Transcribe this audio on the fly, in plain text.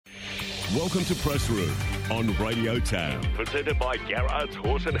Welcome to Press Room on Radio Tab. Presented by Garrard's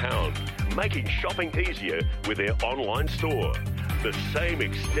Horse and Hound, making shopping easier with their online store. The same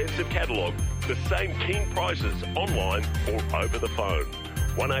extensive catalogue, the same keen prices online or over the phone.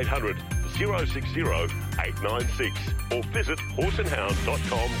 1800 060 896 or visit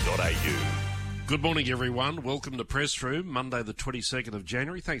horseandhound.com.au. Good morning, everyone. Welcome to Press Room, Monday the 22nd of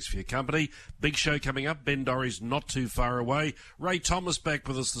January. Thanks for your company. Big show coming up. Ben Dorry's not too far away. Ray Thomas back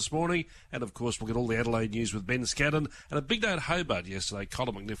with us this morning. And, of course, we'll get all the Adelaide news with Ben Scadden. And a big day at Hobart yesterday.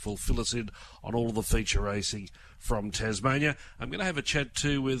 Colin McNiff will fill us in on all of the feature racing from Tasmania. I'm going to have a chat,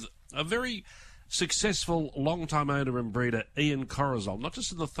 too, with a very successful long-time owner and breeder, Ian Corozal. Not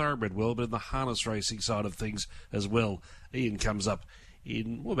just in the thoroughbred world, but in the harness racing side of things as well. Ian comes up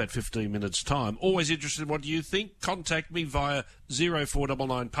in about 15 minutes' time. Always interested in what you think. Contact me via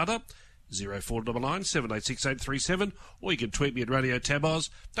 0499 Putter, 0499 786 837, or you can tweet me at Radio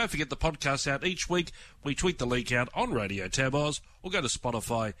Tabos. Don't forget the podcast's out each week. We tweet the link out on Radio Tabos, or go to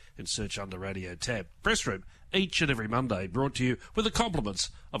Spotify and search under Radio Tab. Press Room, each and every Monday, brought to you with the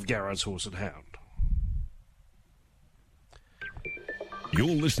compliments of Garrard's Horse and Hound. You're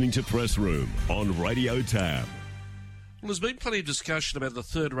listening to Press Room on Radio Tab. Well, there's been plenty of discussion about the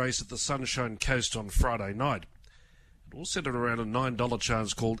third race at the Sunshine Coast on Friday night. It all centred around a $9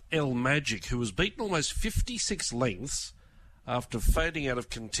 chance called El Magic, who was beaten almost 56 lengths after fading out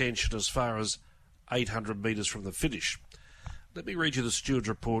of contention as far as 800 metres from the finish. Let me read you the steward's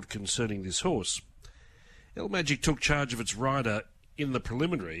report concerning this horse. El Magic took charge of its rider in the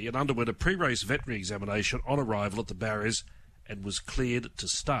preliminary and underwent a pre-race veterinary examination on arrival at the barriers and was cleared to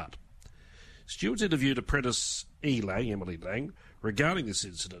start. Stewards interviewed apprentice Emily Lang, regarding this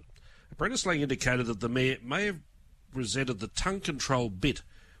incident. Apprentice Lang indicated that the mare may have resented the tongue control bit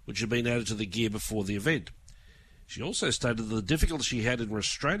which had been added to the gear before the event. She also stated that the difficulty she had in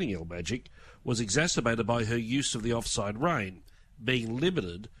restraining El Magic was exacerbated by her use of the offside rein, being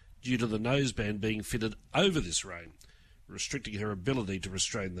limited due to the noseband being fitted over this rein, restricting her ability to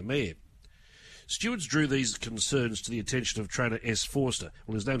restrain the mare. Stewards drew these concerns to the attention of trainer S. Forster,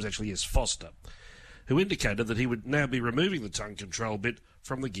 well, his name's actually S. Foster, who indicated that he would now be removing the tongue control bit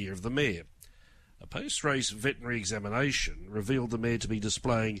from the gear of the mare. A post-race veterinary examination revealed the mare to be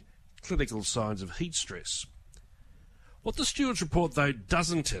displaying clinical signs of heat stress. What the steward's report, though,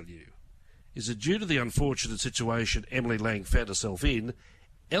 doesn't tell you is that due to the unfortunate situation Emily Lang found herself in,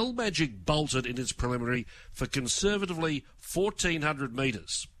 El Magic bolted in its preliminary for conservatively 1,400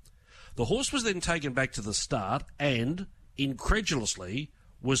 metres. The horse was then taken back to the start and, incredulously,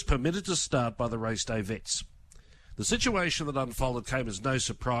 was permitted to start by the race day vets. The situation that unfolded came as no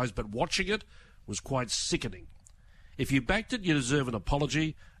surprise, but watching it was quite sickening. If you backed it, you deserve an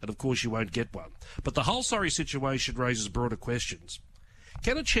apology, and of course you won't get one. But the whole sorry situation raises broader questions.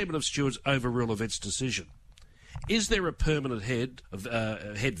 Can a chairman of stewards overrule a vet's decision? Is there a permanent head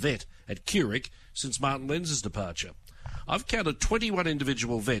vet at Curic since Martin Lenz's departure? I've counted 21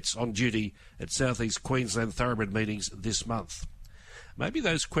 individual vets on duty at South East Queensland thoroughbred meetings this month. Maybe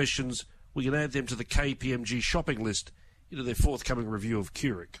those questions, we can add them to the KPMG shopping list into their forthcoming review of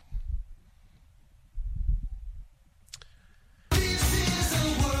Curic.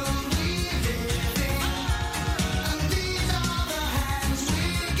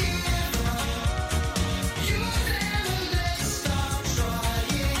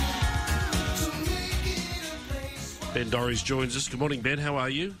 Ben Dorries joins us. Good morning, Ben. How are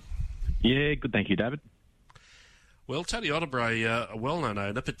you? Yeah, good. Thank you, David. Well, Tony Otterbury, a well-known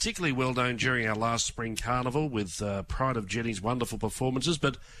owner, particularly well-known during our last spring carnival with Pride of Jenny's wonderful performances,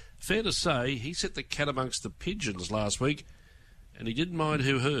 but fair to say he set the cat amongst the pigeons last week and he didn't mind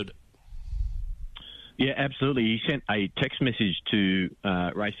who heard. Yeah, absolutely. He sent a text message to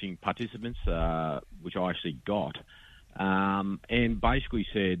racing participants, which I actually got, and basically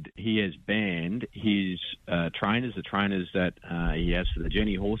said he has banned his trainers, the trainers that he has for the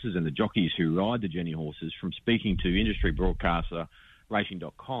Jenny horses and the jockeys who ride the Jenny horses, from speaking to industry broadcaster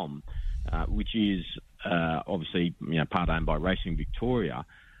Racing.com, which is obviously part owned by Racing Victoria,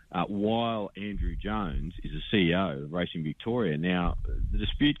 while Andrew Jones is the CEO of Racing Victoria. Now, the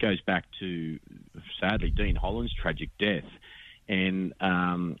dispute goes back to, sadly, Dean Holland's tragic death. And,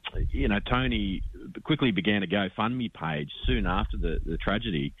 Tony quickly began a GoFundMe page soon after the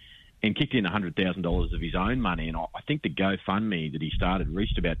tragedy and kicked in $100,000 of his own money. And I think the GoFundMe that he started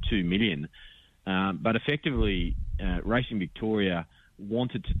reached about $2 million. But effectively, Racing Victoria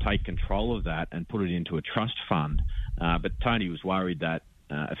wanted to take control of that and put it into a trust fund. But Tony was worried that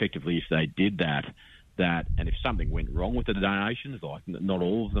effectively if they did that, and if something went wrong with the donations, like not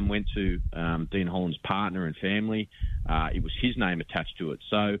all of them went to Dean Holland's partner and family, it was his name attached to it.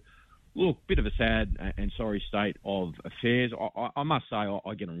 So Look, bit of a sad and sorry state of affairs. I must say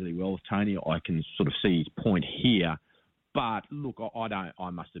I get on really well with Tony. I can sort of see his point here. But look, I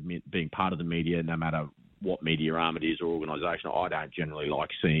must admit, being part of the media, no matter what media arm it is or organisation, I don't generally like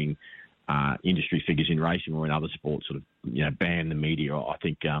seeing industry figures in racing or in other sports sort of, ban the media. I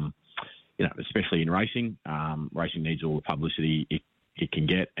think, especially in racing, racing needs all the publicity it can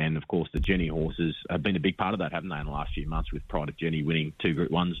get. And, of course, the Jenny horses have been a big part of that, haven't they, in the last few months, with Pride of Jenny winning 2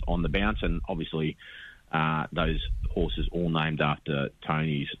 Group 1s on the bounce. And, obviously, those horses all named after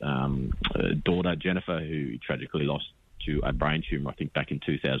Tony's daughter, Jennifer, who tragically lost to a brain tumour, I think, back in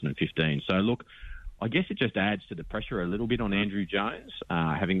 2015. So, look, I guess it just adds to the pressure a little bit on Andrew Jones,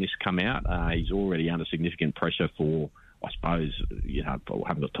 having this come out. He's already under significant pressure for, I suppose, I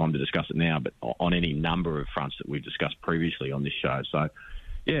haven't got time to discuss it now, but on any number of fronts that we've discussed previously on this show. So,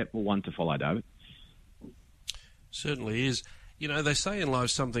 yeah, one to follow, David. Certainly is. They say in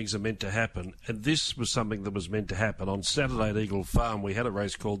life some things are meant to happen, and this was something that was meant to happen. On Saturday at Eagle Farm, we had a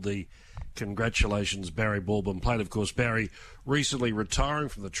race called the Congratulations Barry Baldwin Plate. Of course, Barry recently retiring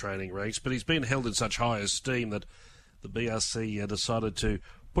from the training ranks, but he's been held in such high esteem that the BRC decided to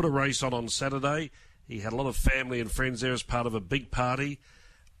put a race on Saturday. He had a lot of family and friends there as part of a big party.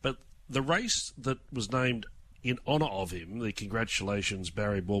 But the race that was named in honour of him, the Congratulations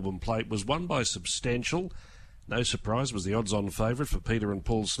Barry Baldwin Plate, was won by Substantial. No surprise, was the odds-on favourite for Peter and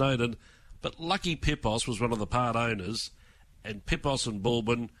Paul Snowden. But Lucky Pipos was one of the part owners, and Pipos and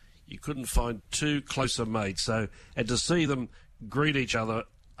Baldwin, you couldn't find two closer mates. And to see them greet each other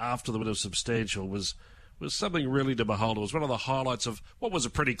after the win of Substantial was something really to behold. It was one of the highlights of what was a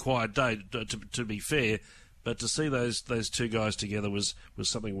pretty quiet day, to be fair. But to see those two guys together was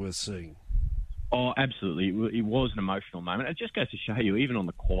something worth seeing. Oh, absolutely. It was an emotional moment. It just goes to show you, even on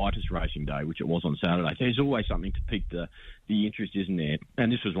the quietest racing day, which it was on Saturday, there's always something to pique the interest, isn't there?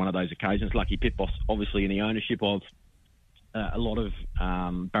 And this was one of those occasions. Lucky Pipos, obviously in the ownership of a lot of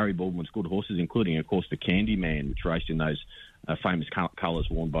Barry Baldwin's good horses, including, of course, the Candyman, which raced in those famous colours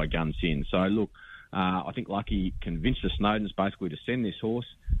worn by Gun Sin. So, look, I think Lucky convinced the Snowdens basically to send this horse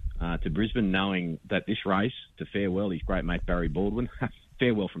to Brisbane, knowing that this race, to fare well, his great mate Barry Baldwin,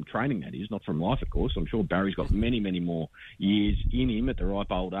 fare well from training, that is, not from life, of course. I'm sure Barry's got many, many more years in him at the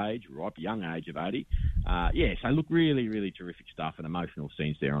ripe young age of 80. So look, really, really terrific stuff and emotional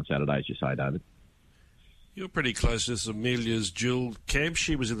scenes there on Saturday, as you say, David. You're pretty close to this Amelia's Jewel camp.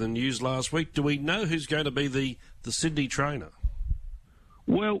 She was in the news last week. Do we know who's going to be the Sydney trainer?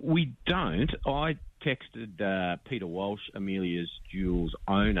 Well, we don't. I texted Peter Walsh, Amelia's Jewel's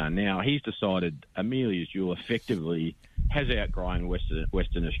owner. Now, he's decided Amelia's Jewel effectively has outgrown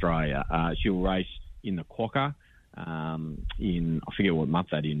Western Australia. She'll race in the Quokka in, I forget what month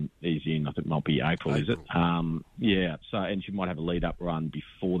that is in, I think it might be April, is it? And she might have a lead-up run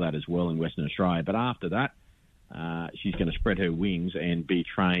before that as well in Western Australia. But after that, she's going to spread her wings and be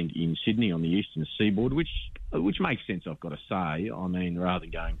trained in Sydney on the eastern seaboard, which makes sense, I've got to say. I mean, rather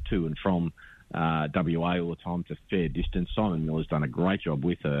than going to and from WA all the time to fair distance, Simon Miller's done a great job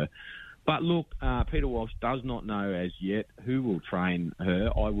with her. But look, Peter Walsh does not know as yet who will train her.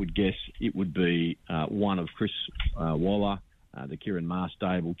 I would guess it would be one of Chris Waller, the Kieran Maher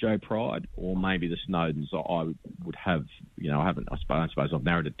stable, Joe Pride, or maybe the Snowdens. I would have, I suppose I've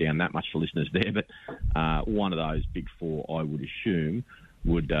narrowed it down that much for listeners there, but one of those big four, I would assume,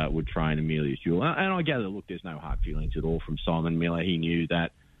 would train Amelia's Jewel. And I gather, look, there's no hard feelings at all from Simon Miller. He knew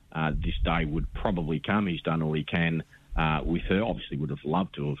that this day would probably come. He's done all he can with her. Obviously would have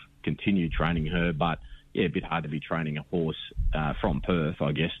loved to have continued training her, but a bit hard to be training a horse from Perth,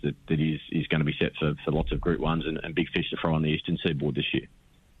 I guess, that is going to be set for lots of Group 1s and big fish to fry on the eastern seaboard this year.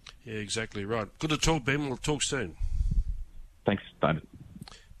 Yeah, exactly right. Good to talk, Ben. We'll talk soon. Thanks, David.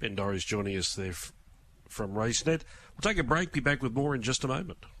 Ben Dorries joining us there from RaceNet. We'll take a break, be back with more in just a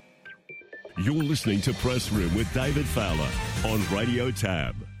moment. You're listening to Press Room with David Fowler on Radio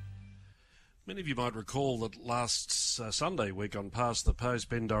Tab. Many of you might recall that last Sunday week on Past the Post,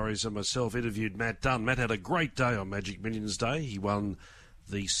 Ben Dorries and myself interviewed Matt Dunn. Matt had a great day on Magic Millions Day. He won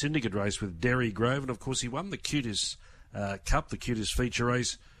the Syndicate race with Derry Grove, and of course he won the Cutest Cup, the Cutest feature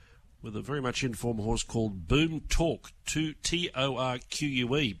race, with a very much in-form horse called Boom Torque, Torque.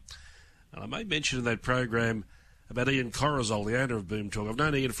 And I made mention in that program about Ian Corozal, the owner of Boom Torque. I've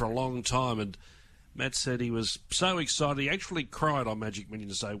known Ian for a long time, and Matt said he was so excited he actually cried on Magic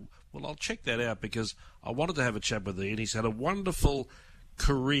Millions Day. Well, I'll check that out because I wanted to have a chat with Ian. He's had a wonderful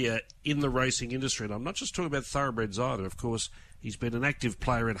career in the racing industry, and I'm not just talking about thoroughbreds either. Of course, he's been an active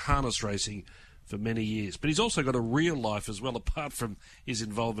player in harness racing for many years, but he's also got a real life as well, apart from his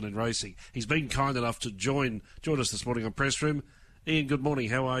involvement in racing. He's been kind enough to join us this morning on Press Room. Ian, good morning.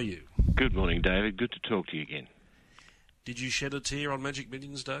 How are you? Good morning, David. Good to talk to you again. Did you shed a tear on Magic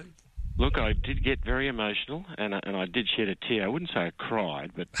Millions Day? Look, I did get very emotional, and I did shed a tear. I wouldn't say I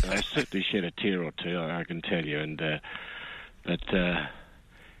cried, but I certainly shed a tear or two, I can tell you. And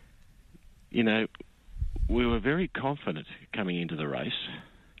you know, we were very confident coming into the race,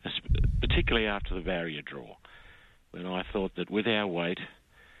 particularly after the barrier draw, when I thought that with our weight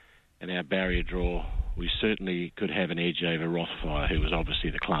and our barrier draw, we certainly could have an edge over Rothfire, who was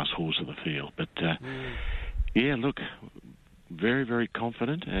obviously the class horse of the field. But, yeah, look, very, very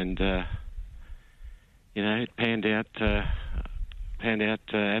confident, and, you know, it panned out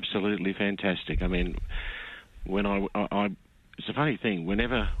absolutely fantastic. I mean, when I it's a funny thing,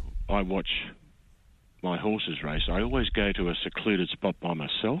 whenever I watch my horses race, I always go to a secluded spot by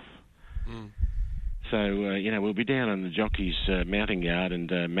myself. So, you know, we'll be down in the jockey's mounting yard, and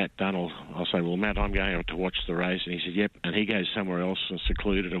Matt Dunn I'll say, well, Matt, I'm going to watch the race. And he said, yep. And he goes somewhere else and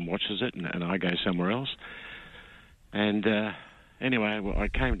secluded and watches it, and I go somewhere else. And anyway, I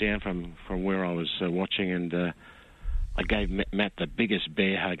came down from where I was watching, and I gave Matt the biggest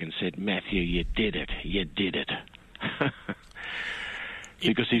bear hug and said, Matthew, you did it. You did it.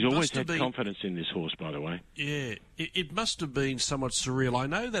 Because he's always had confidence in this horse, by the way. Yeah, it must have been somewhat surreal. I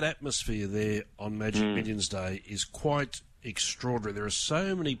know that atmosphere there on Magic Millions Day is quite extraordinary. There are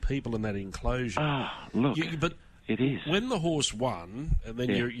so many people in that enclosure. Ah, look, but it is. When the horse won, and then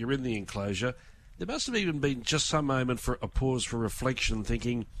you're in the enclosure, there must have even been just some moment for a pause for reflection,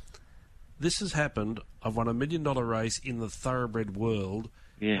 thinking, this has happened. I've won $1 million race in the thoroughbred world.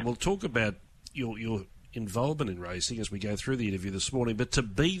 Yeah. And we'll talk about your involvement in racing as we go through the interview this morning, but to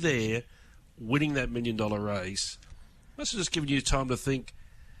be there winning that $1 million race must have just given you time to think,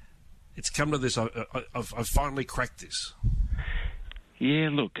 it's come to this, I've finally cracked this. Yeah,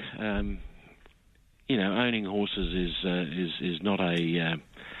 look, you know, owning horses is not a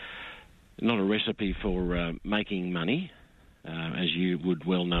recipe for making money, as you would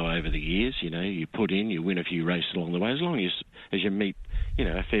well know over the years. You know, you put in, you win a few races along the way, as long as you meet, you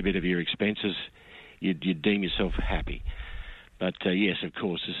know, a fair bit of your expenses, you deem yourself happy. But, yes, of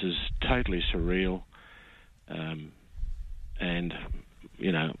course, this is totally surreal, and,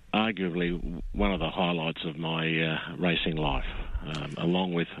 you know, arguably one of the highlights of my racing life,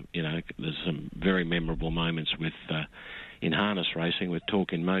 along with, you know, there's some very memorable moments with in harness racing with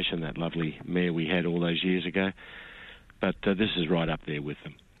Talk in Motion, that lovely mare we had all those years ago. But this is right up there with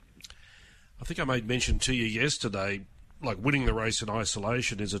them. I think I made mention to you yesterday, like winning the race in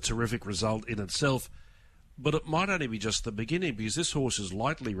isolation is a terrific result in itself, but it might only be just the beginning, because this horse is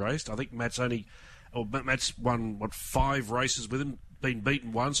lightly raced. I think Matt's won 5 races with him, been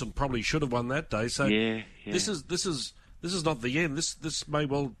beaten once, and probably should have won that day. So yeah. This is not the end. This may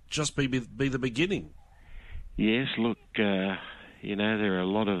well just be the beginning. Yes, look, you know, there are a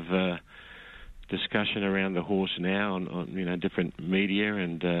lot of discussion around the horse now on you know, different media,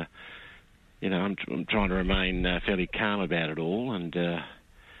 and you know, I'm trying to remain fairly calm about it all. And you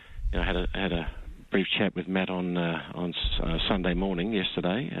know, I had a brief chat with Matt on Sunday morning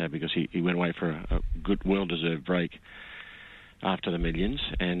yesterday, because he went away for a good, well-deserved break after the Millions,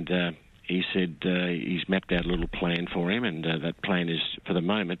 and he said he's mapped out a little plan for him, and that plan is, for the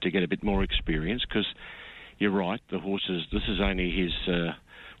moment, to get a bit more experience, because you're right, the horses, this is only his,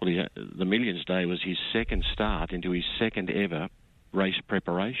 the Millions Day was his second start into his second ever race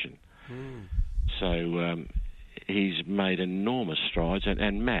preparation. So he's made enormous strides,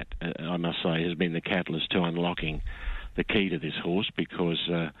 and Matt, I must say, has been the catalyst to unlocking the key to this horse, because,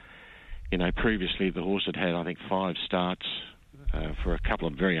 you know, previously the horse had, I think, 5 starts for a couple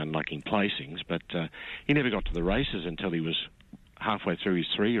of very unlucky placings, but he never got to the races until he was halfway through his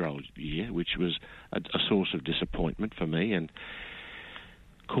 3-year-old year, which was a source of disappointment for me, and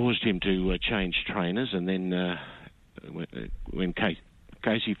caused him to change trainers. And then when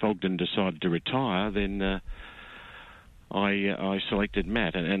Casey Fogden decided to retire, then I selected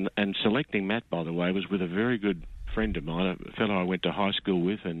Matt. And selecting Matt, by the way, was with a very good friend of mine, a fellow I went to high school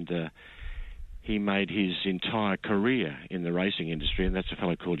with, and he made his entire career in the racing industry, and that's a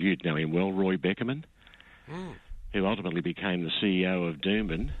fellow called, you'd know him well, Roy Beckerman, who ultimately became the CEO of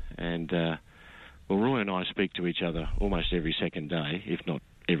Doomben. And, well, Roy and I speak to each other almost every second day, if not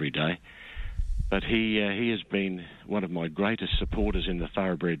every day. But he has been one of my greatest supporters in the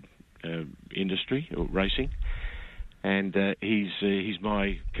thoroughbred industry, or racing. And he's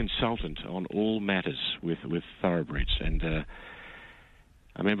my consultant on all matters with thoroughbreds. And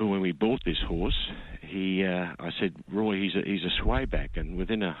I remember when we bought this horse, I said, Roy, he's a swayback. And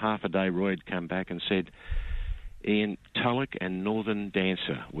within a half a day, Roy had come back and said, Ian, Tulloch and Northern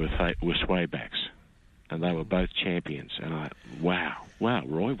Dancer were swaybacks. and they were both champions. And wow,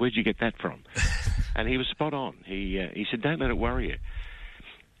 Roy, where'd you get that from? And he was spot on. He said, don't let it worry you.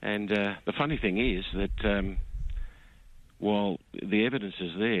 And the funny thing is that while the evidence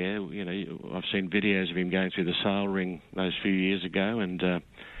is there, you know, I've seen videos of him going through the sale ring those few years ago,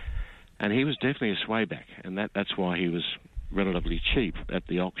 and he was definitely a swayback, and that's why he was relatively cheap at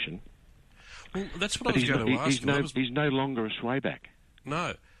the auction. Well, that's what I was going to ask. He's no longer a swayback.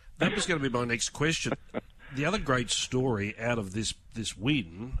 No, that was going to be my next question. The other great story out of this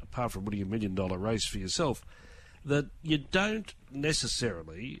win, apart from winning $1 million race for yourself, that you don't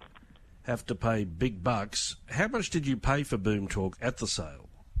necessarily have to pay big bucks. How much did you pay for Boom Talk at the sale?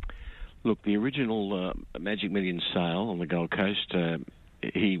 Look, the original Magic Millions sale on the Gold Coast,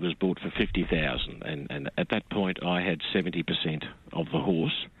 he was bought for $50,000, and at that point I had 70% of the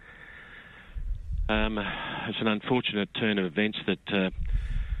horse. It's an unfortunate turn of events that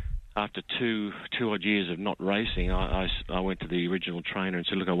after two odd years of not racing, I went to the original trainer and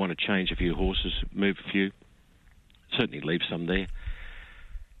said, look, I want to change a few horses, move a few, certainly leave some there.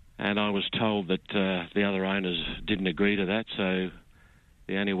 And I was told that the other owners didn't agree to that, so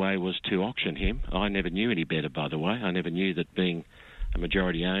the only way was to auction him. I never knew any better, by the way. I never knew that being a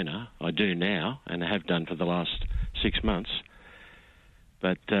majority owner. I do now, and I have done for the last 6 months.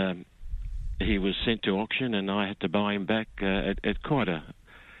 But he was sent to auction, and I had to buy him back at quite a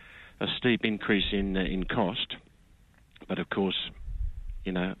steep increase in cost. But of course,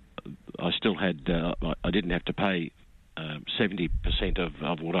 you know, I still had I didn't have to pay 70%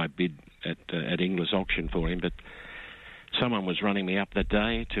 of what I bid at Inglis auction for him, but someone was running me up that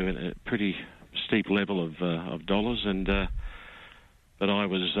day to a pretty steep level of dollars, and but I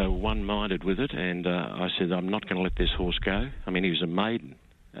was one-minded with it, and I said, I'm not going to let this horse go. I mean, he was a maiden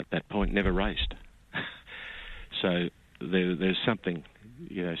at that point, never raced. So there's something,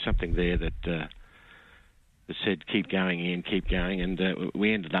 you know, something there that said keep going, and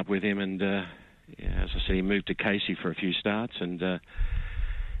we ended up with him, and as I said, he moved to Casey for a few starts, and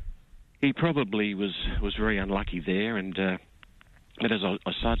he probably was very unlucky there. And but as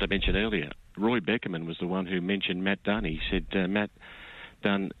I started to mention earlier, Roy Beckerman was the one who mentioned Matt Dunn. He said Matt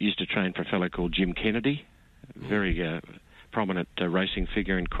Dunn used to train for a fellow called Jim Kennedy, very prominent racing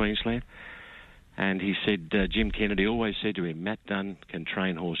figure in Queensland. And he said Jim Kennedy always said to him, Matt Dunn can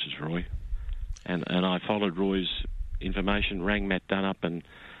train horses, Roy. And I followed Roy's information, rang Matt Dunn up, and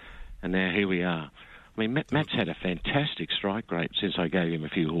now here we are. I mean, Matt's had a fantastic strike rate since I gave him a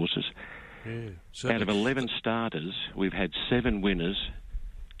few horses. Yeah, out of 11 starters, we've had 7 winners,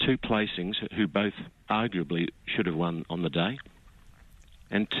 2 placings, who both arguably should have won on the day,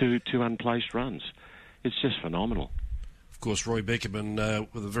 and two unplaced runs. It's just phenomenal. Of course, Roy Beckerman,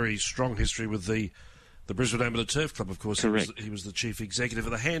 with a very strong history with the Brisbane Amateur Turf Club, of course. Correct. He was the chief executive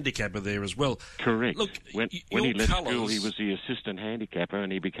of the handicapper there as well. Correct. Look, when he left school, he was the assistant handicapper,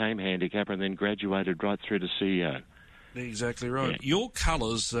 and he became handicapper and then graduated right through to CEO. Exactly right. Yeah. Your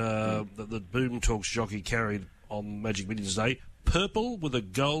colours that Boom Talk's jockey carried on Magic Millions Day, purple with a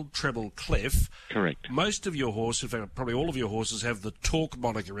gold treble clef. Correct. Most of your horses, in fact, probably all of your horses, have the Torque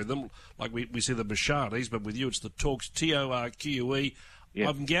moniker in them. Like we see the Machardis, but with you it's the Torques, Torque. Yep.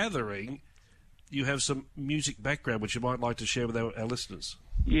 I'm gathering you have some music background which you might like to share with our listeners.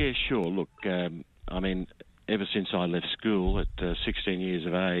 Yeah, sure. Look, I mean, ever since I left school at 16 years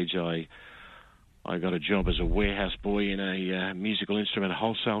of age, I got a job as a warehouse boy in a musical instrument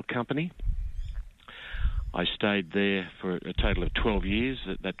wholesale company. I stayed there for a total of 12 years.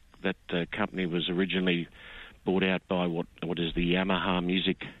 That company was originally bought out by what is the Yamaha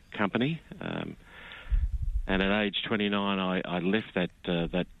Music Company. And at age 29, I left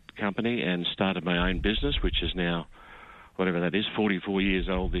that company and started my own business, which is now, whatever that is, 44 years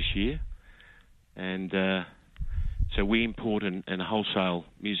old this year. And so we import and wholesale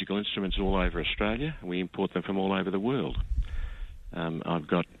musical instruments all over Australia. We import them from all over the world. I've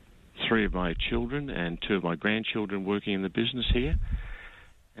got 3 of my children and 2 of my grandchildren working in the business here.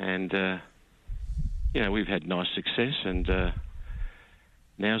 And, you know, we've had nice success, and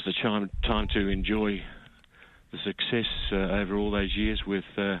now's the time to enjoy the success over all those years with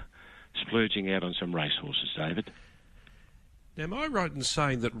splurging out on some racehorses, David. Now, am I right in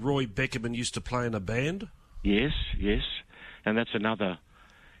saying that Roy Beckerman used to play in a band? Yes, and that's another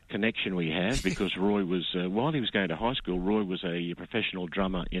connection we have, because Roy was, while he was going to high school, Roy was a professional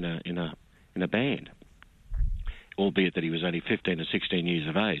drummer in a band, albeit that he was only 15 or 16 years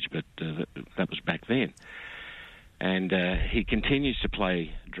of age, but that was back then. And he continues to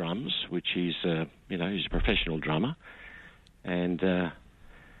play drums, which he's a professional drummer. And I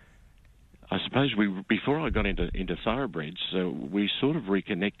suppose before I got into thoroughbreds, we sort of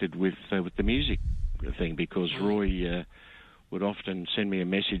reconnected with the music thing, because Roy would often send me a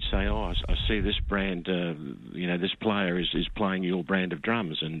message saying, "Oh, I see this brand, this player is playing your brand of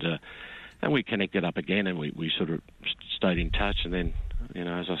drums," and we connected up again, and we sort of stayed in touch. And then,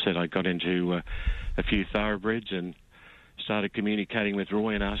 as I said, I got into a few thoroughbreds and started communicating with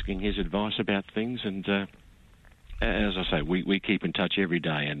Roy and asking his advice about things. And as I say, we keep in touch every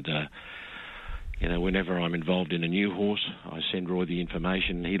day. And whenever I'm involved in a new horse, I send Roy the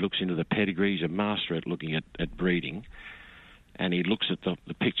information. He looks into the pedigree. He's a master at looking at breeding. And he looks at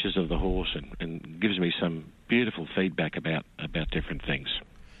the pictures of the horse and gives me some beautiful feedback about different things.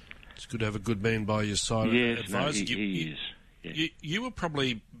 It's good to have a good man by your side. Yes, no, he is. Yeah. You were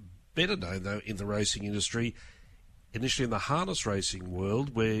probably better known, though, in the racing industry, initially in the harness racing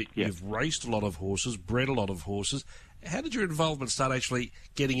world, where you've raced a lot of horses, bred a lot of horses. How did your involvement start actually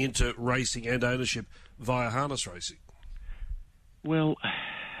getting into racing and ownership via harness racing? Well,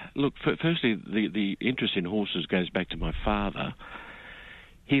 look, firstly, the interest in horses goes back to my father.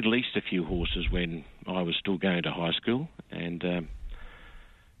 He leased a few horses when I was still going to high school, and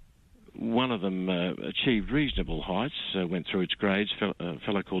one of them achieved reasonable heights, went through its grades. A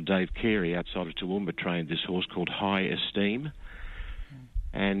fellow called Dave Carey outside of Toowoomba trained this horse called High Esteem.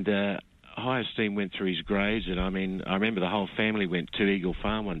 And High Esteem went through his grades, and I remember the whole family went to Eagle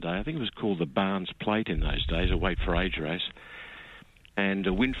Farm one day. I think it was called the Barnes Plate in those days, a weight for age race. And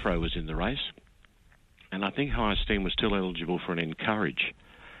Winfro was in the race. And I think High Esteem was still eligible for an encourage.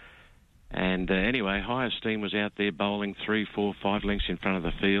 And anyway, High Esteem was out there bowling 3, 4, 5 lengths in front of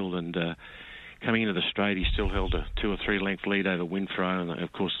the field, and coming into the straight, he still held a 2 or 3 length lead over Winfro, and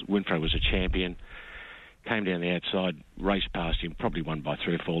of course Winfro was a champion. Came down the outside, raced past him, probably won by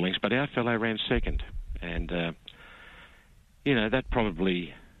 3 or 4 lengths, but our fellow ran second. And, that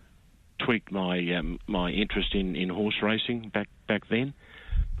probably tweaked my my interest in horse racing back then.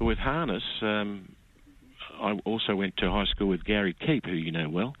 But with harness, I also went to high school with Gary Keep, who you know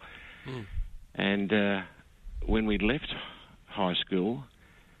well. And when we left high school,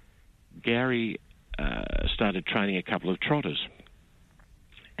 Gary started training a couple of trotters.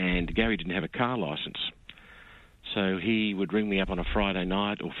 And Gary didn't have a car licence. So he would ring me up on a Friday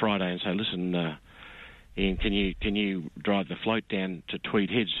night or Friday and say, "Listen, Ian, can you drive the float down to Tweed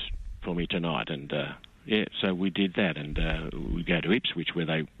Heads for me tonight?" And so we did that, and we go to Ipswich where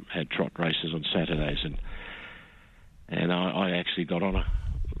they had trot races on Saturdays, and I actually got on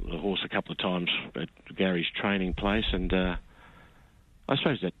the horse a couple of times at Gary's training place, and I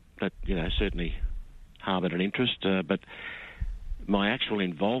suppose that certainly harboured an interest. But my actual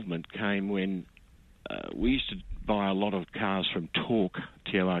involvement came when we used to buy a lot of cars from Torque,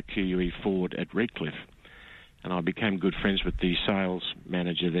 T-O-R-Q-U-E Ford at Redcliffe, and I became good friends with the sales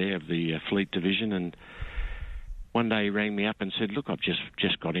manager there of the fleet division. And one day he rang me up and said, "Look, I've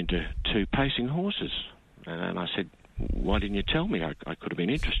just got into 2 pacing horses." And I said, "Why didn't you tell me? I could have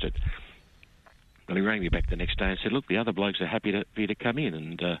been interested." Well, he rang me back the next day and said, "Look, the other blokes are happy for you to come in."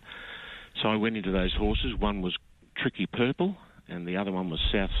 And so I went into those horses. One was Tricky Purple, and the other one was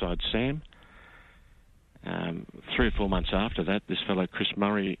Southside Sam. 3 or 4 months after that, this fellow Chris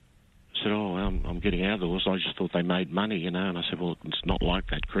Murray said, "Oh, I'm getting out of the horse. I just thought they made money, And I said, "Well, it's not like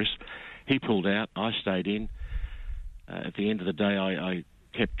that, Chris." He pulled out. I stayed in. At the end of the day, I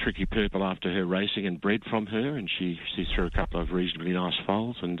kept Tricky Purple after her racing and bred from her, and she threw a couple of reasonably nice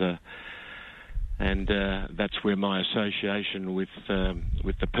foals, and that's where my association with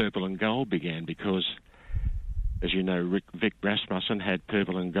the Purple and Gold began, because, as you know, Vic Rasmussen had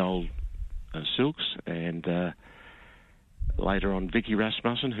Purple and Gold silks, and later on Vicky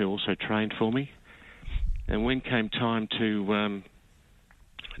Rasmussen, who also trained for me. And when came time to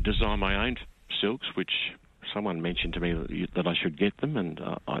design my own silks, which someone mentioned to me that I should get them, and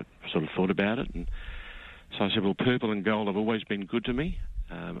I sort of thought about it, and so I said, well, Purple and Gold have always been good to me,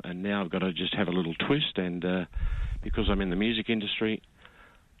 and now I've got to just have a little twist, and because I'm in the music industry,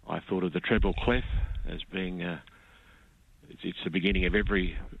 I thought of the treble clef as being it's the beginning of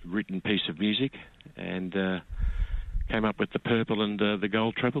every written piece of music, and came up with the Purple and the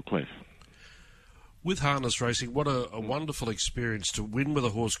Gold treble clef. With harness racing, what a wonderful experience to win with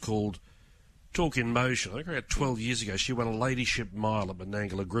a horse called Talk in Motion. I think about 12 years ago, she won a Ladyship Mile at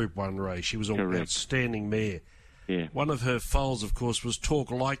Menangala Group 1 race. She was an outstanding mare. Yeah. One of her foals, of course, was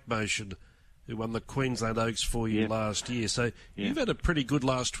Talk Like Motion, who won the Queensland Oaks for you last year. So you've had a pretty good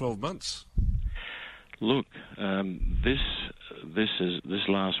last 12 months. Look, particularly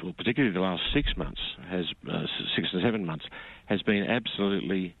the last 6 months, 6 to 7 months, has been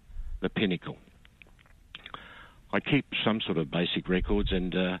absolutely the pinnacle. I keep some sort of basic records,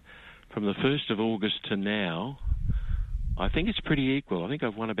 and from the 1st of August to now, I think it's pretty equal. I think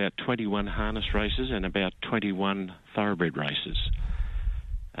I've won about 21 harness races and about 21 thoroughbred races.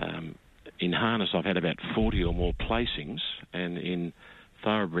 In harness, I've had about 40 or more placings, and in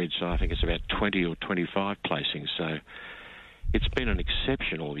thoroughbreds, I think it's about 20 or 25 placings. So it's been an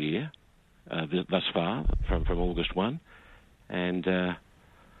exceptional year thus far from August 1, and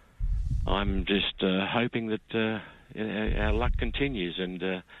I'm just hoping that our luck continues.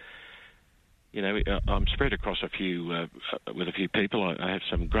 And I'm spread across with a few people. I have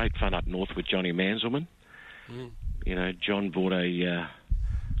some great fun up north with Johnny Manselman. John bought a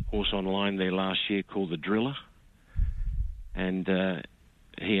horse online there last year called the Driller, and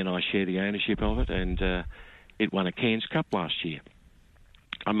he and I share the ownership of it, and it won a Cairns Cup last year,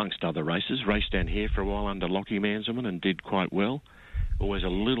 amongst other races. Raced down here for a while under Lockie Manselman and did quite well. Always a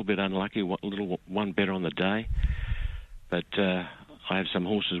little bit unlucky, one better on the day. But I have some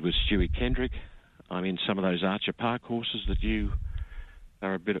horses with Stewie Kendrick. I'm in some of those Archer Park horses that you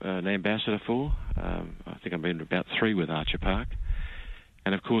are a bit an ambassador for. I think I've been about 3 with Archer Park.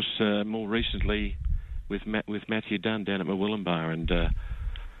 And, of course, more recently with Matthew Dunn down at Murwillumbah. And,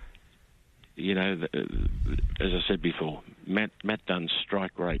 as I said before, Matt Dunn's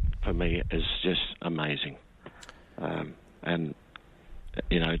strike rate for me is just amazing. And,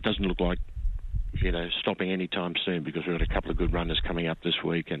 it doesn't look like, stopping any time soon, because we've got a couple of good runners coming up this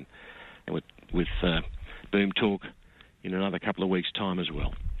week, and with Boom Talk in another couple of weeks' time as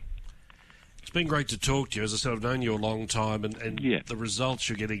well. It's been great to talk to you. As I said, I've known you a long time, and yeah. The results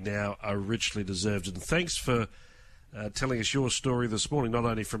you're getting now are richly deserved. And thanks for telling us your story this morning, not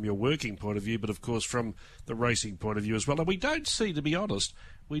only from your working point of view, but, of course, from the racing point of view as well. And we don't see, to be honest,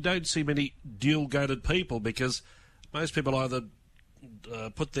 many dual-goated people, because most people either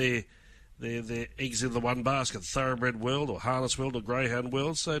put their eggs in the one basket, thoroughbred world or harness world or greyhound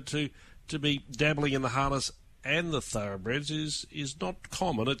world. So to be dabbling in the harness and the thoroughbreds is not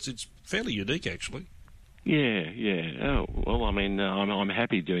common. It's fairly unique, actually. Yeah. Oh, well, I mean, I'm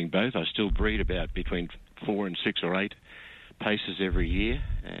happy doing both. I still breed about between 4 and 6 or 8 paces every year,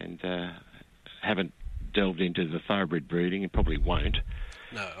 and haven't delved into the thoroughbred breeding, and probably won't.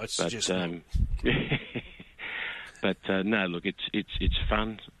 No, it's just But no, look, it's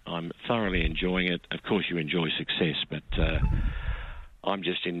fun. I'm thoroughly enjoying it. Of course, you enjoy success, but I'm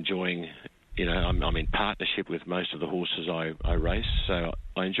just enjoying. I'm in partnership with most of the horses I race, so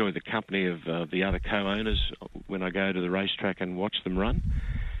I enjoy the company of the other co-owners when I go to the racetrack and watch them run,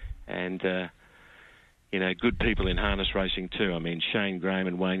 and good people in harness racing too. I mean, Shane Graham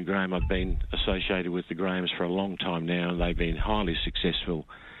and Wayne Graham. I've been associated with the Grahams for a long time now, and they've been highly successful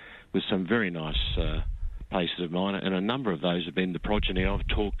with some very nice paces of mine, and a number of those have been the progeny of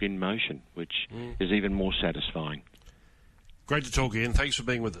Talk in Motion, which is even more satisfying. Great to talk, Ian. Thanks for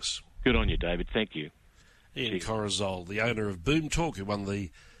being with us. Good on you, David. Thank you. Ian Corozal, the owner of Boom Talk, who won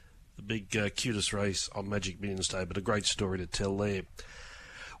the big cutest race on Magic Millions Day, but a great story to tell there.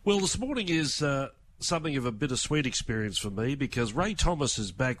 Well, this morning is something of a bittersweet experience for me, because Ray Thomas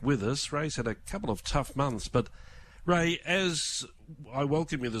is back with us. Ray's had a couple of tough months, but Ray, as I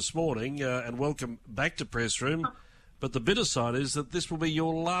welcome you this morning, and welcome back to Press Room, but the bitter side is that this will be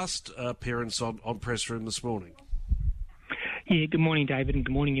your last appearance on Press Room this morning. Yeah, good morning, David, and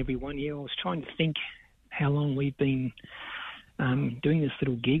good morning, everyone. Yeah, I was trying to think how long we've been doing this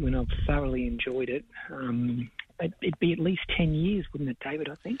little gig, and I've thoroughly enjoyed it. It'd be at least 10 years, wouldn't it, David,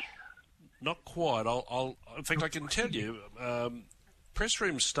 I think? Not quite. In fact, I can tell you, Press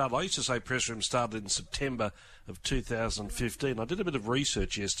Room started, I used to say Press Room started in September of 2015. I did a bit of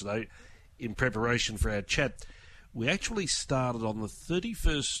research yesterday in preparation for our chat. We actually started on the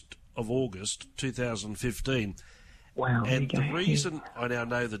 31st of August 2015. Wow. And the reason I now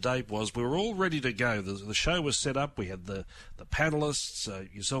know the date was we were all ready to go. The show was set up. We had the panellists,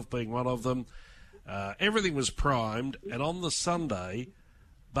 yourself being one of them. Everything was primed. And on the Sunday,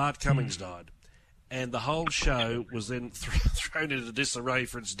 Bart Cummings died. And the whole show was then thrown into disarray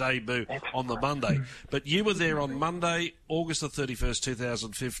for its debut on the Monday. But you were there on Monday, August the 31st,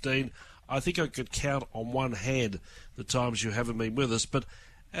 2015. I think I could count on one hand the times you haven't been with us. But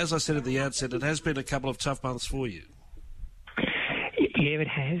as I said at the outset, it has been a couple of tough months for you. Yeah, it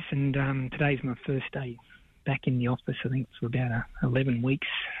has. And today's my first day back in the office, I think, for about 11 weeks,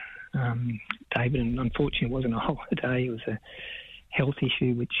 David. And unfortunately, it wasn't a holiday. It was a health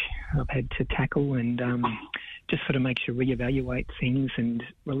issue which I've had to tackle, and just sort of makes you reevaluate things, and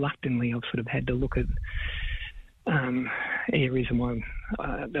reluctantly I've sort of had to look at areas of my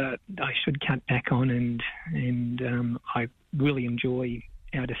that I should cut back on, and I really enjoy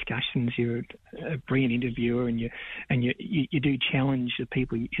our discussions. You're a brilliant interviewer, and you do challenge the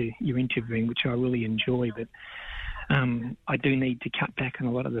people you're interviewing, which I really enjoy. But I do need to cut back on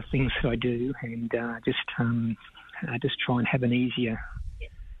a lot of the things that I do, and just try and have an easier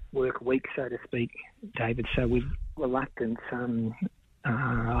work week, so to speak, David. So with reluctance, I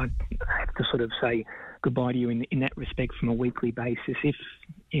have to sort of say goodbye to you in that respect from a weekly basis.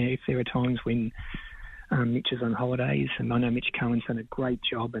 If there are times when Mitch is on holidays, and I know Mitch Cohen's done a great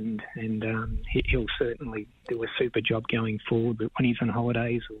job, and he'll certainly do a super job going forward. But when he's on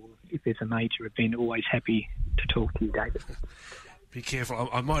holidays, or if there's a major event, always happy to talk to you, David. Be careful.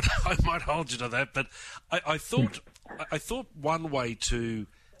 I might hold you to that. But I thought one way to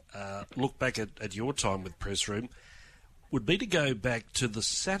look back at your time with Press Room would be to go back to the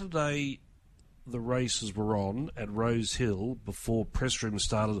Saturday the races were on at Rose Hill before Press Room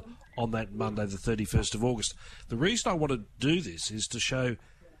started on that Monday, the 31st of August. The reason I want to do this is to show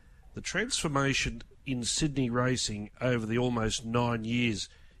the transformation in Sydney racing over the almost 9 years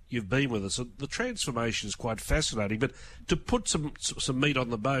you've been with us. The transformation is quite fascinating, but to put some meat on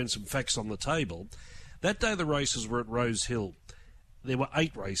the bone, some facts on the table, that day the races were at Rose Hill. There were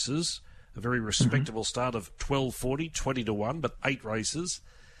 8 races, a very respectable start of 12.40, 20-1, but 8 races.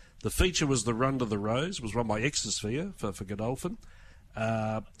 The feature was the Run to the Rose, was run by Exosphere for Godolphin.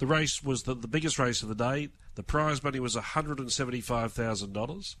 The race was the biggest race of the day. The prize money was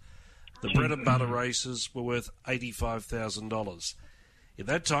 $175,000. The bread and butter races were worth $85,000. In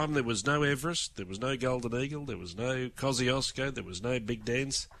that time, there was no Everest, there was no Golden Eagle, there was no Kosciuszko, there was no Big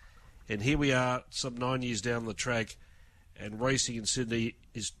Dance. And here we are, some 9 years down the track, and racing in Sydney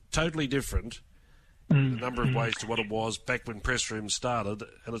is totally different in a number of ways to what it was back when Press Room started,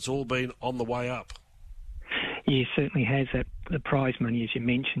 and it's all been on the way up. Yeah, it certainly has. The prize money, as you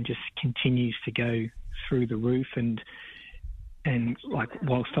mentioned, just continues to go through the roof, and like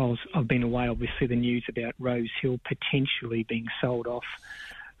whilst I've been away, obviously the news about Rose Hill potentially being sold off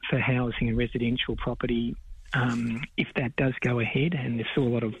for housing and residential property, if that does go ahead, and there's still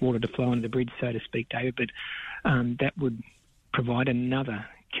a lot of water to flow under the bridge, so to speak, David, but that would provide another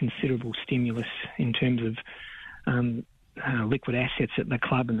considerable stimulus in terms of liquid assets that the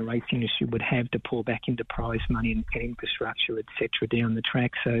club and the racing industry would have to pour back into prize money and infrastructure, etc., down the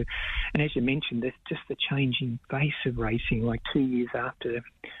track. So, and as you mentioned, there's just the changing face of racing. Like 2 years after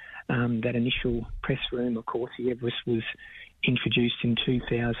that initial Press Room, of course, the Everest was introduced in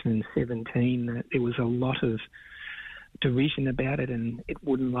 2017. There was a lot of derision about it, and it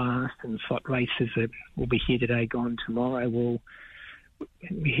wouldn't last, and slot races that will be here today, gone tomorrow. Well,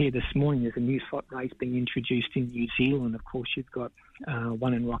 we hear this morning there's a new slot race being introduced in New Zealand. Of course, you've got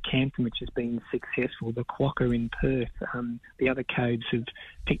one in Rockhampton, which has been successful, the Quokka in Perth. The other codes have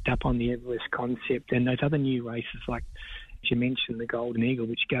picked up on the Everest concept, and those other new races, like, as you mentioned, the Golden Eagle,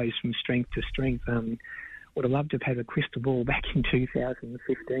 which goes from strength to strength. Would have loved to have had a crystal ball back in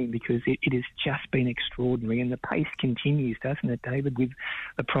 2015, because it has just been extraordinary, and the pace continues, doesn't it, David, with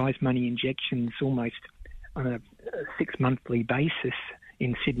the prize money injections almost on a 6-monthly basis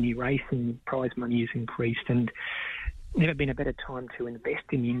in Sydney racing. Prize money has increased, and never been a better time to invest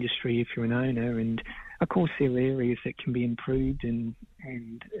in the industry if you're an owner. And of course there are areas that can be improved, and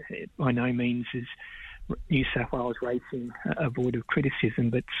by no means is New South Wales racing void of criticism,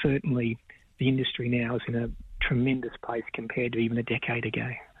 but certainly the industry now is in a tremendous place compared to even a decade ago.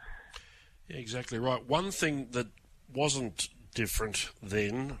 Yeah, exactly right. One thing that wasn't different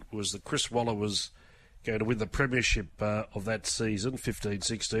then was that Chris Waller was going to win the premiership of that season,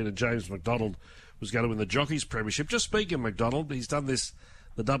 15-16, and James McDonald was going to win the Jockeys Premiership. Just speaking of McDonald, he's done the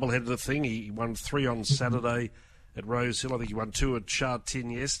double-header thing. He won 3 on Saturday at Rose Hill. I think he won 2 at Sha Tin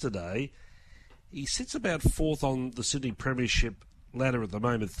yesterday. He sits about 4th on the Sydney Premiership ladder at the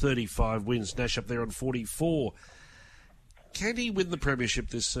moment, 35 wins. Nash up there on 44. Can he win the premiership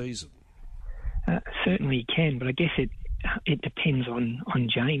this season? Certainly he can, but I guess it depends on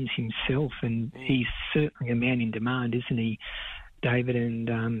James himself, and he's certainly a man in demand, isn't he, David?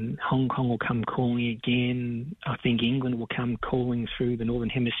 And Hong Kong will come calling again. I think England will come calling through the Northern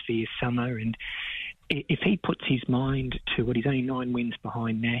Hemisphere summer, and if he puts his mind to it, he's only 9 wins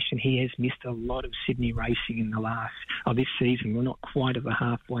behind Nash, and he has missed a lot of Sydney racing in this season. We're not quite at the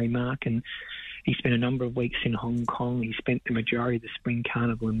halfway mark, and he spent a number of weeks in Hong Kong. He spent the majority of the Spring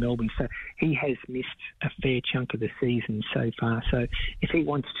Carnival in Melbourne, so he has missed a fair chunk of the season so far. So if he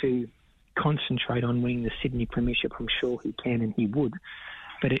wants to concentrate on winning the Sydney Premiership, I'm sure he can, and he would.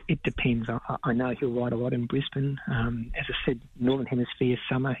 But it depends. I know he'll ride a lot in Brisbane. As I said, Northern Hemisphere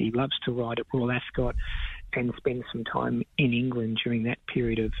summer, he loves to ride at Royal Ascot and spend some time in England during that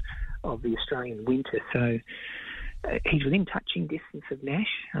period of the Australian winter. So he's within touching distance of Nash.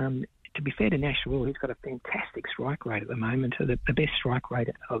 It to be fair to Nash Royal, he's got a fantastic strike rate at the moment, the best strike rate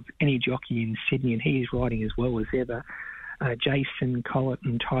of any jockey in Sydney, and he is riding as well as ever. Jason Collett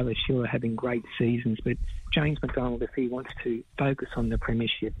and Tyler Schiller having great seasons, but James McDonald, if he wants to focus on the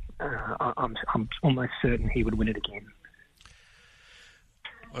premiership, I'm almost certain he would win it again.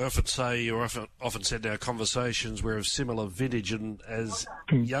 I often say, or often said in our conversations, we're of similar vintage, and as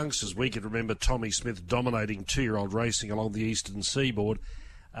youngsters we can remember Tommy Smith dominating 2-year-old racing along the eastern seaboard.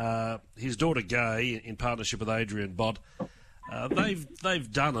 His daughter Gay, in partnership with Adrian Bott,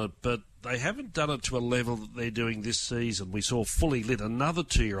 they've done it, but they haven't done it to a level that they're doing this season. We saw Fully Lit, another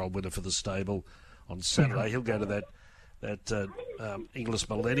 2-year-old winner for the stable on Saturday. He'll go to that Inglis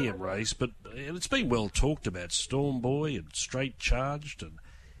Millennium race, but it's been well talked about. Storm Boy and Straight Charged and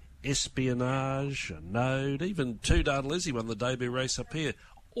Espionage and Node, even Two Darn Lizzie won the debut race up here.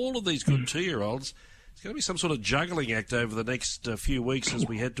 All of these good 2-year-olds. It's going to be some sort of juggling act over the next few weeks as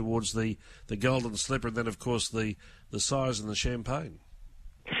we head towards the Golden Slipper and then, of course, the Size and the Champagne.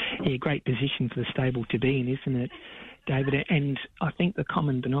 Yeah, great position for the stable to be in, isn't it, David? And I think the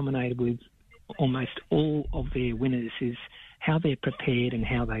common denominator with almost all of their winners is how they're prepared and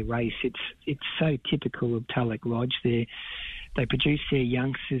how they race. It's so typical of Tulloch Lodge. They produce their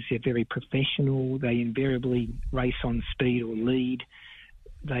youngsters. They're very professional. They invariably race on speed or lead.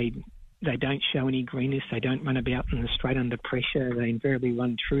 They don't show any greenness. They don't run about in the straight under pressure. They invariably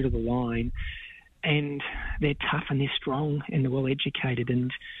run true to the line. And they're tough and they're strong and they're well educated.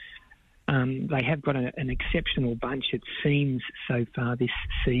 And they have got an exceptional bunch, it seems, so far this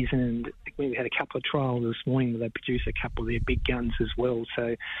season. And we had a couple of trials this morning where they produced a couple of their big guns as well.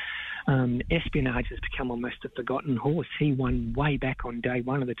 So Espionage has become almost a forgotten horse. He won way back on day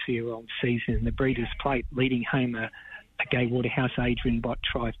one of the 2-year-old season in the Breeders' Plate, leading home a Gay Waterhouse Adrian Bott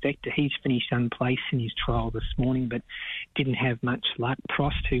trifecta. He's finished unplaced in his trial this morning, but didn't have much luck.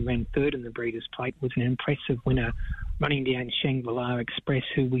 Prost, who ran third in the Breeders' Plate, was an impressive winner, running down Shangri-La Express,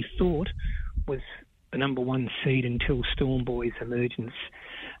 who we thought was the number one seed until Storm Boy's emergence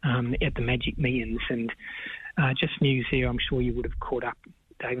at the Magic Millions. And just news here, I'm sure you would have caught up,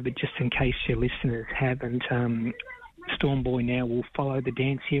 David, but just in case your listeners haven't, Storm Boy now will follow the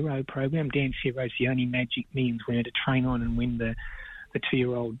Dance Hero program. Dance Hero is the only Magic Millions winner to train on and win the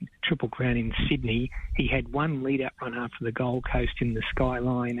 2-year-old Triple Crown in Sydney. He had one lead-up run after the Gold Coast in the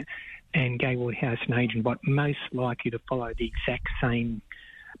Skyline, and Gay Waterhouse and Adrian Bott most likely to follow the exact same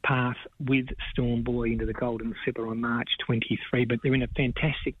path with Storm Boy into the Golden Slipper on March 23. But they're in a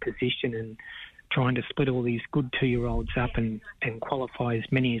fantastic position and trying to split all these good 2-year-olds up and qualify as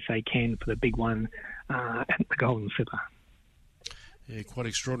many as they can for the big one at the Golden Slipper. Yeah, quite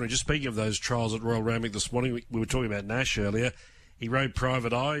extraordinary. Just speaking of those trials at Royal Randwick this morning, we were talking about Nash earlier. He rode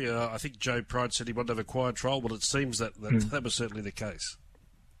Private Eye. I think Joe Pride said he wanted to have a quiet trial. Well, it seems that was certainly the case.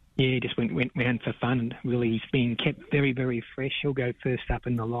 Yeah, he just went out for fun, and really he's being kept very, very fresh. He'll go first up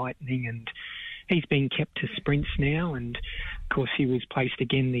in the Lightning, and he's been kept to sprints now, and of course he was placed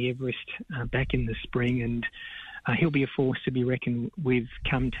again the Everest back in the spring, and he'll be a force to be reckoned with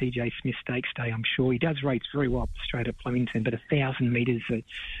come TJ Smith Stakes Day, I'm sure. He does race very well straight at Flemington, but 1,000 metres,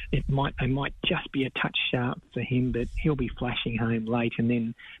 they might just be a touch sharp for him, but he'll be flashing home late and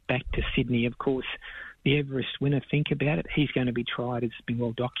then back to Sydney. Of course, the Everest winner, think about it, he's going to be tried. It's been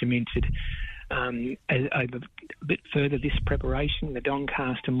well documented. Over a bit further, this preparation, the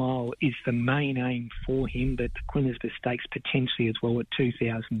Doncaster Mile is the main aim for him, but the Queen Elizabeth Stakes potentially as well at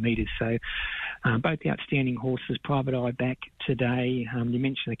 2,000 metres. So both outstanding horses. Private Eye back today. You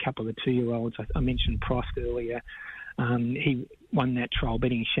mentioned a couple of the 2-year-olds. I mentioned Prost earlier. He won that trial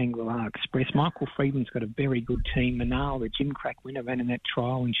beating Shangri-La Express. Michael Friedman's got a very good team. Manal, the Gimcrack winner, ran in that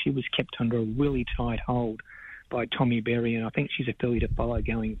trial, and she was kept under a really tight hold by Tommy Berry, and I think she's a filly to follow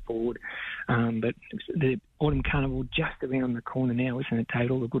going forward. But the Autumn Carnival just around the corner now, isn't it,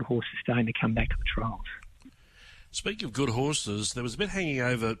 David? All the good horses starting to come back to the trials. Speaking of good horses, there was a bit hanging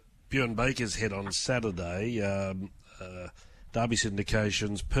over Bjorn Baker's head on Saturday. Derby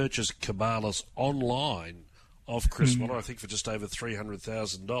Syndications purchased Cabalas online of Chris Waller, I think for just over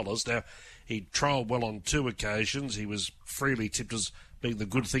 $300,000. Now, he trialled well on 2 occasions. He was freely tipped as being the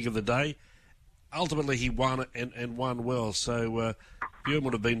good thing of the day. Ultimately, he won and won well. So Bjorn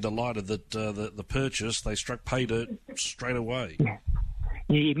would have been delighted that the purchase, they struck pay dirt straight away. Yeah,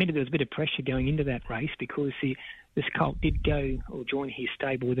 he admitted there was a bit of pressure going into that race because this colt did go or join his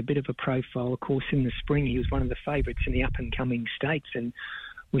stable with a bit of a profile. Of course, in the spring, he was one of the favourites in the up-and-coming stakes and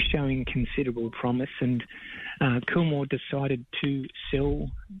was showing considerable promise. And Coolmore decided to sell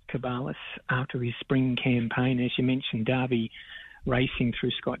Cabalas after his spring campaign. As you mentioned, Derby Racing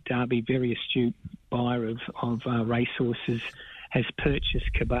through Scott Derby, very astute buyer of racehorses, has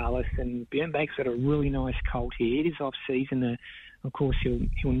purchased Cabalas, and Bjorn Bank's got a really nice colt here. It is off-season. Of course,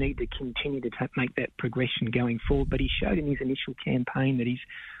 he'll need to continue to make that progression going forward, but he showed in his initial campaign that he's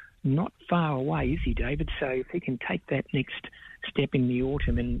not far away, is he, David? So if he can take that next step in the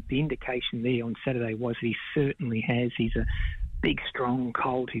autumn, and the indication there on Saturday was that he certainly has. He's a big, strong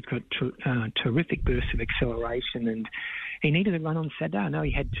colt. He's got terrific bursts of acceleration, and he needed a run on Saturday. I know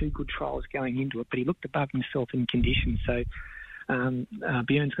he had 2 good trials going into it, but he looked above himself in conditions. So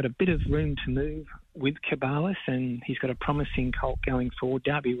Bjorn's got a bit of room to move with Cabalas, and he's got a promising colt going forward.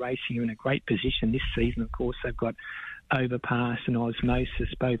 Derby Racing are in a great position this season. Of course, they've got Overpass and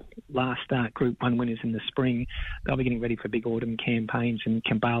Osmosis, both last start Group 1 winners in the spring. They'll be getting ready for big autumn campaigns, and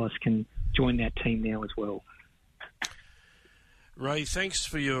Cabalas can join that team now as well. Ray, thanks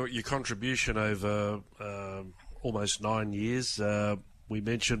for your contribution over almost 9 years. We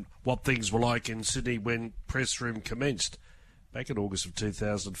mentioned what things were like in Sydney when Press Room commenced back in August of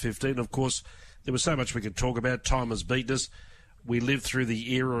 2015. Of course, there was so much we could talk about. Time has beaten us. We lived through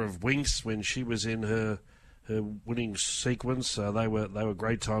the era of Winx when she was in her winning sequence. They were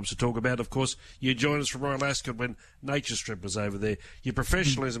great times to talk about. Of course, you joined us from Royal Ascot when Nature Strip was over there. Your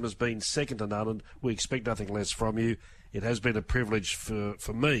professionalism has been second to none, and we expect nothing less from you. It has been a privilege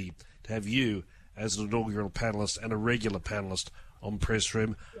for me to have you as an inaugural panellist and a regular panellist on Press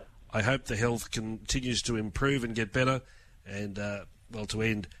Room. I hope the health continues to improve and get better. And, to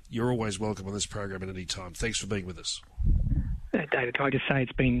end, you're always welcome on this program at any time. Thanks for being with us. David, can I just say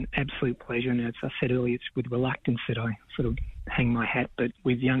it's been an absolute pleasure, and as I said earlier, it's with reluctance that I sort of hang my hat, but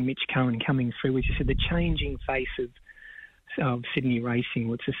with young Mitch Cohen coming through, as you said, the changing face of Sydney racing,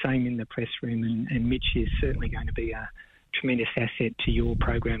 well, it's the same in the Press Room, and Mitch is certainly going to be a tremendous asset to your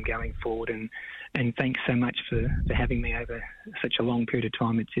program going forward, and thanks so much for having me over such a long period of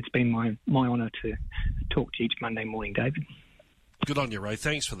time. It's been my honour to talk to you each Monday morning, David. Good on you, Ray.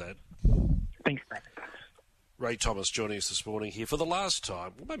 Thanks for that. Thanks, David. Ray Thomas joining us this morning here for the last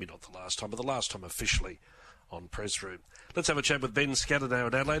time, well, maybe not the last time, but the last time officially on Press Room. Let's have a chat with Ben Scatterdow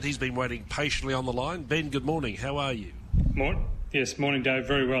at Adelaide. He's been waiting patiently on the line. Ben, good morning. How are you? Morning, Dave.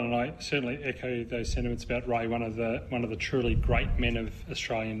 Very well, and I certainly echo those sentiments about Ray, one of the truly great men of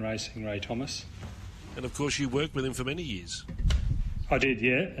Australian racing, Ray Thomas. And of course, you worked with him for many years. I did,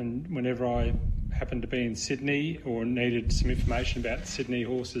 yeah. And whenever I happened to be in Sydney or needed some information about Sydney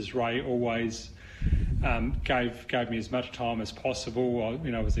horses, Ray always gave me as much time as possible.